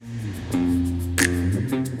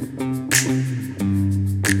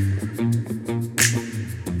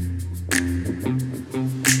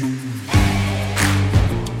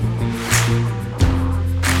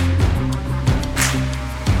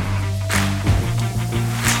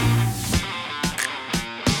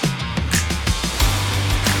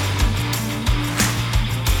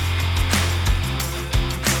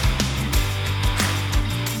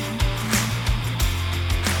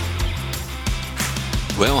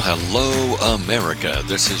Well, hello, America.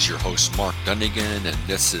 This is your host, Mark Dunagan, and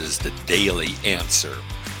this is the Daily Answer.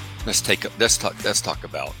 Let's talk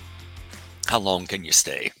about how long can you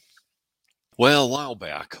stay? Well, a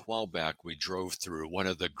while back, we drove through one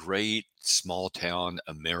of the great small town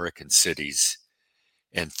American cities,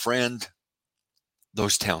 and friend,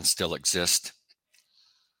 those towns still exist.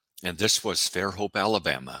 And this was Fairhope,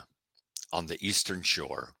 Alabama, on the Eastern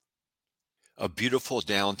Shore. A beautiful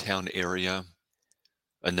downtown area,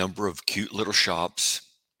 a number of cute little shops,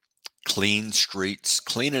 clean streets,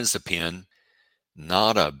 clean as a pin.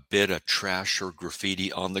 Not a bit of trash or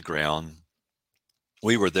graffiti on the ground.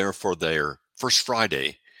 We were there for their first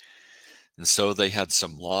Friday, and so they had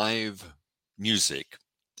some live music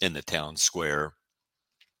in the town square.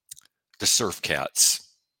 The Surf Cats,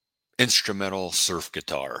 instrumental surf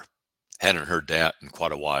guitar. Hadn't heard that in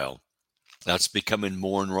quite a while. That's becoming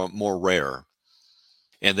more and more rare.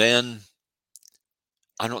 And then,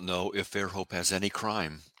 I don't know if Fairhope has any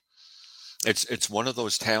crime. It's one of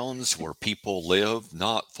those towns where people live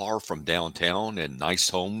not far from downtown in nice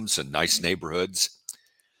homes and nice neighborhoods.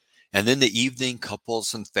 And in the evening,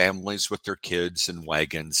 couples and families with their kids and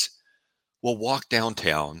wagons will walk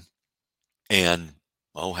downtown and,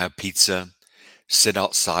 have pizza, sit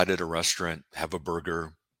outside at a restaurant, have a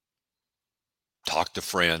burger, talk to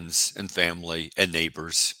friends and family and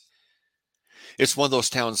neighbors. It's one of those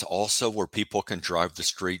towns also where people can drive the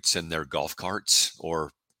streets in their golf carts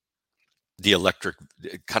or the electric,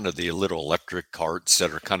 kind of the little electric carts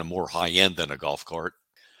that are kind of more high end than a golf cart.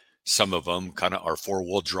 Some of them kind of are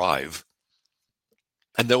four-wheel drive.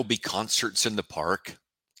 And there'll be concerts in the park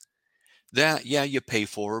that, yeah, you pay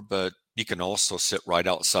for, but you can also sit right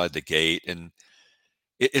outside the gate. And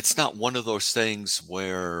it's not one of those things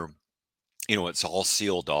where, it's all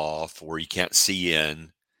sealed off or you can't see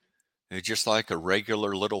in. It's just like a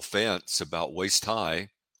regular little fence about waist high.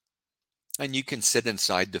 And you can sit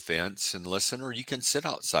inside the fence and listen, or you can sit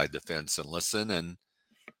outside the fence and listen, and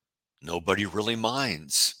nobody really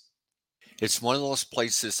minds. It's one of those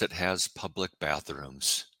places that has public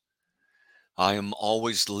bathrooms. I am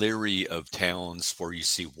always leery of towns where you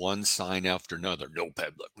see one sign after another, no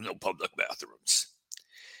public bathrooms.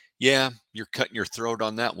 Yeah, you're cutting your throat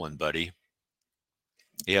on that one, buddy.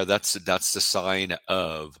 Yeah, that's the sign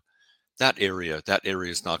of that area. That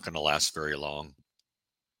area is not going to last very long.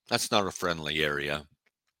 That's not a friendly area.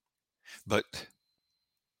 But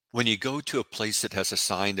when you go to a place that has a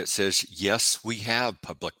sign that says, yes, we have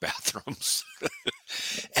public bathrooms,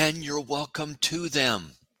 and you're welcome to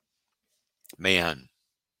them, man,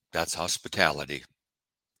 that's hospitality.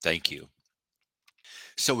 Thank you.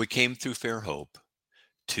 So we came through Fairhope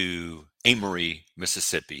to Amory,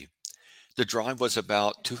 Mississippi. The drive was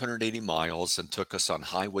about 280 miles and took us on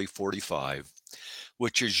Highway 45,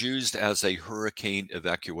 which is used as a hurricane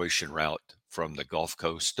evacuation route from the Gulf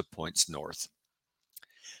Coast to points north.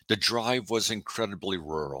 The drive was incredibly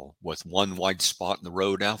rural, with one wide spot in the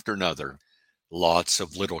road after another, lots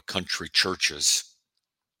of little country churches,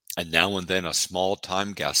 and now and then a small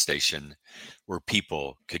time gas station where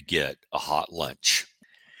people could get a hot lunch.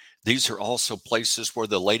 These are also places where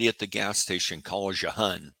the lady at the gas station calls you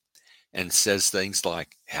hun and says things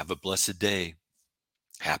like, have a blessed day,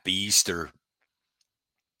 happy Easter.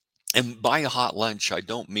 And by a hot lunch, I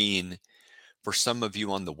don't mean, for some of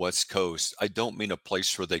you on the West Coast, I don't mean a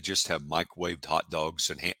place where they just have microwaved hot dogs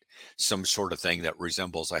and some sort of thing that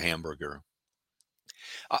resembles a hamburger.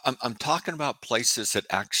 I'm talking about places that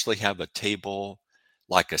actually have a table,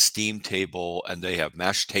 like a steam table, and they have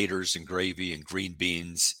mashed taters and gravy and green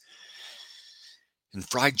beans and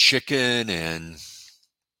fried chicken and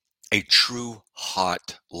a true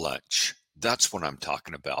hot lunch. That's what I'm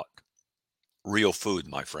talking about. Real food,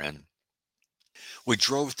 my friend. We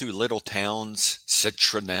drove through little towns,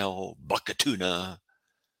 Citronelle, Buckatuna,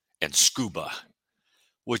 and Scuba,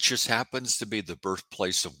 which just happens to be the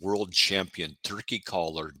birthplace of world champion turkey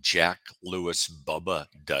caller Jack Lewis Bubba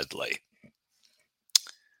Dudley.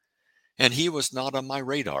 And he was not on my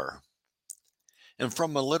radar. And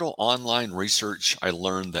from a little online research, I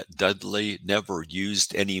learned that Dudley never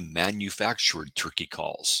used any manufactured turkey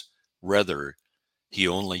calls. Rather, he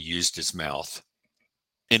only used his mouth.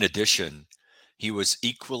 In addition, he was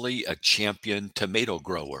equally a champion tomato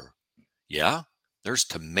grower. Yeah, there's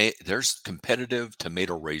competitive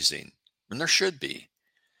tomato raising, and there should be.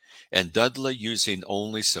 And Dudley, using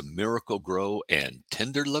only some Miracle Grow and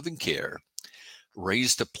tender loving care,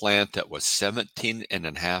 raised a plant that was 17 and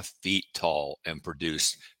a half feet tall and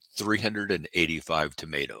produced 385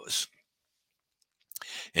 tomatoes.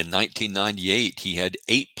 In 1998, he had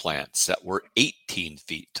 8 plants that were 18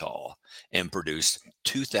 feet tall and produced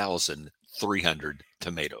 2,300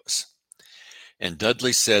 tomatoes. And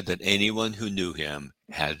Dudley said that anyone who knew him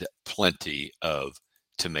had plenty of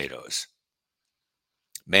tomatoes.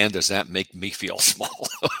 Man, does that make me feel small.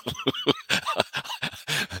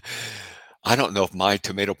 I don't know if my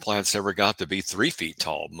tomato plants ever got to be 3 feet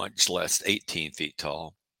tall, much less 18 feet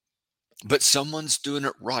tall. But someone's doing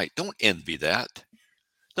it right. Don't envy that.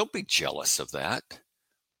 Don't be jealous of that.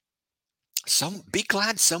 Be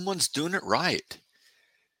glad someone's doing it right.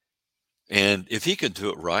 And if he can do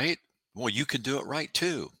it right, well, you can do it right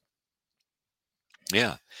too.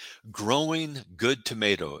 Yeah. Growing good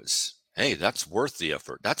tomatoes. Hey, that's worth the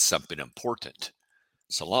effort. That's something important.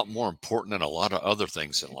 It's a lot more important than a lot of other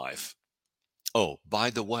things in life. Oh, by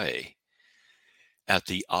the way, at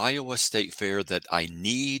the Iowa State Fair that I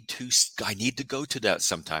need to go to that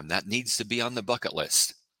sometime. That needs to be on the bucket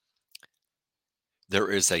list. There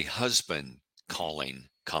is a husband calling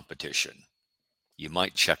competition. You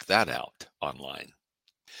might check that out online.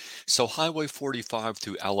 So Highway 45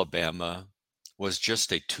 through Alabama was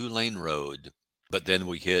just a 2-lane road, but then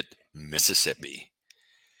we hit Mississippi.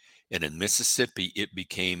 And in Mississippi, it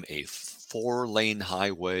became a 4-lane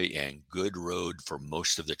highway and good road for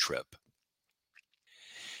most of the trip.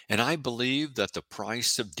 And I believe that the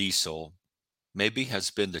price of diesel maybe has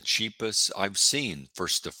been the cheapest I've seen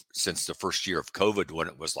since the first year of COVID, when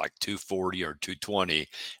it was like $2.40 or $2.20,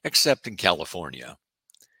 except in California.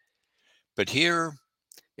 But here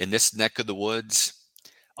in this neck of the woods,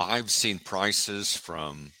 I've seen prices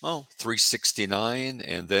from $3.69,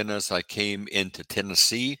 and then as I came into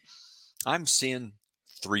Tennessee, I'm seeing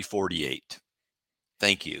 $3.48.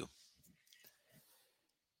 Thank you.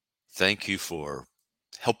 Thank you for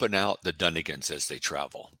helping out the Dunagans as they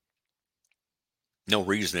travel. No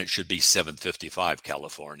reason it should be $7.55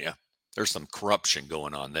 California. There's some corruption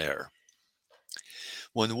going on there.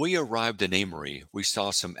 When we arrived in Amory, we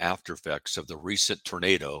saw some after effects of the recent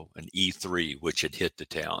tornado, an E3, which had hit the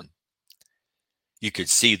town. You could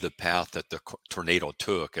see the path that the tornado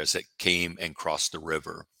took as it came and crossed the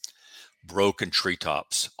river. Broken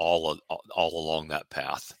treetops all along that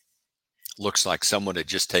path. Looks like someone had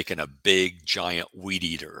just taken a big, giant weed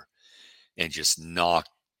eater and just knocked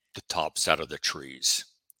the tops out of the trees.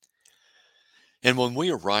 And when we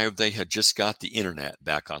arrived, they had just got the internet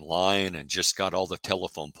back online and just got all the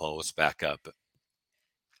telephone poles back up.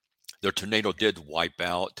 The tornado did wipe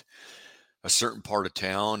out a certain part of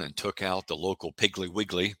town and took out the local Piggly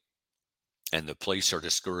Wiggly, and the police are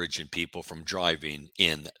discouraging people from driving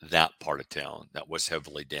in that part of town that was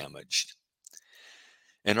heavily damaged.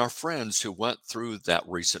 And our friends who went through that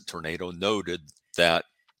recent tornado noted that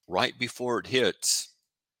right before it hits,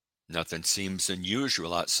 nothing seems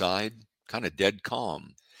unusual outside, kind of dead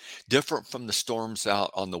calm. Different from the storms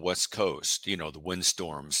out on the West Coast. The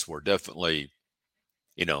windstorms were definitely,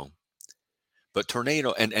 but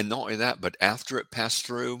tornado, and not only that, but after it passed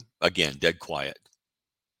through, again, dead quiet.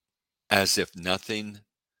 As if nothing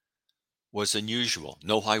was unusual.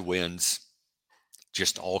 No high winds,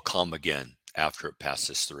 just all calm again after it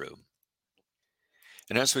passes through.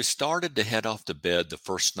 And as we started to head off to bed the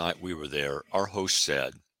first night we were there, our host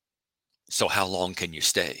said, "So how long can you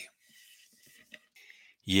stay?"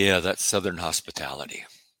 Yeah, that's Southern hospitality.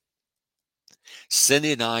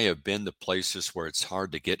 Cindy and I have been to places where it's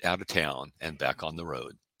hard to get out of town and back on the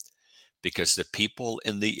road because the people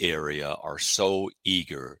in the area are so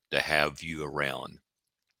eager to have you around.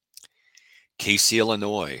 Casey,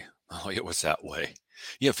 Illinois. Oh, it was that way.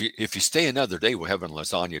 Yeah, if you stay another day, we're having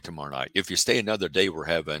lasagna tomorrow night. If you stay another day, we're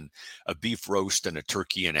having a beef roast and a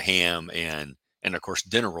turkey and a ham and of course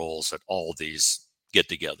dinner rolls at all these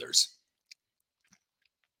get-togethers.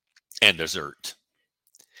 And dessert.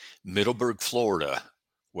 Middleburg, Florida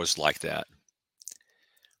was like that.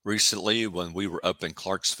 Recently, when we were up in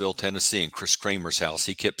Clarksville, Tennessee, in Chris Kramer's house,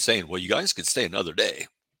 he kept saying, "Well, you guys could stay another day.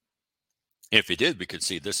 If you did, we could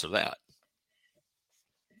see this or that."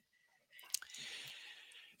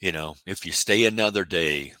 If you stay another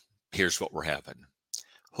day, here's what we're having.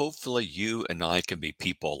 Hopefully you and I can be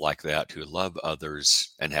people like that who love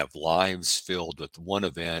others and have lives filled with one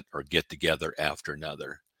event or get together after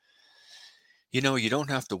another. You don't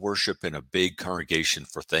have to worship in a big congregation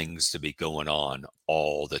for things to be going on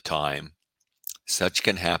all the time. Such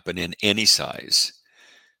can happen in any size.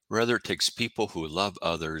 Rather, it takes people who love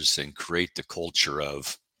others and create the culture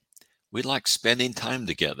of, we like spending time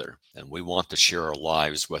together and we want to share our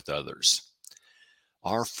lives with others.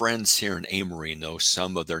 Our friends here in Amory know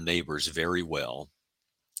some of their neighbors very well.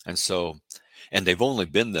 And they've only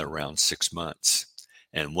been there around 6 months.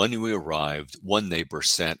 And when we arrived, one neighbor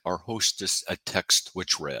sent our hostess a text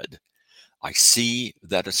which read, "I see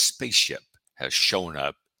that a spaceship has shown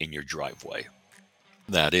up in your driveway."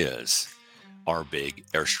 That is our big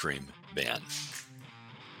Airstream band.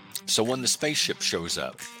 So when the spaceship shows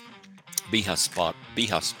up, be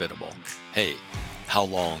hospitable. Hey, how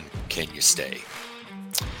long can you stay?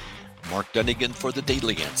 Mark Dunagan for the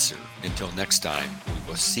Daily Answer. Until next time, we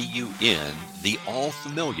will see you in the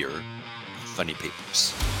all-familiar Funny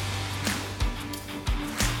Papers.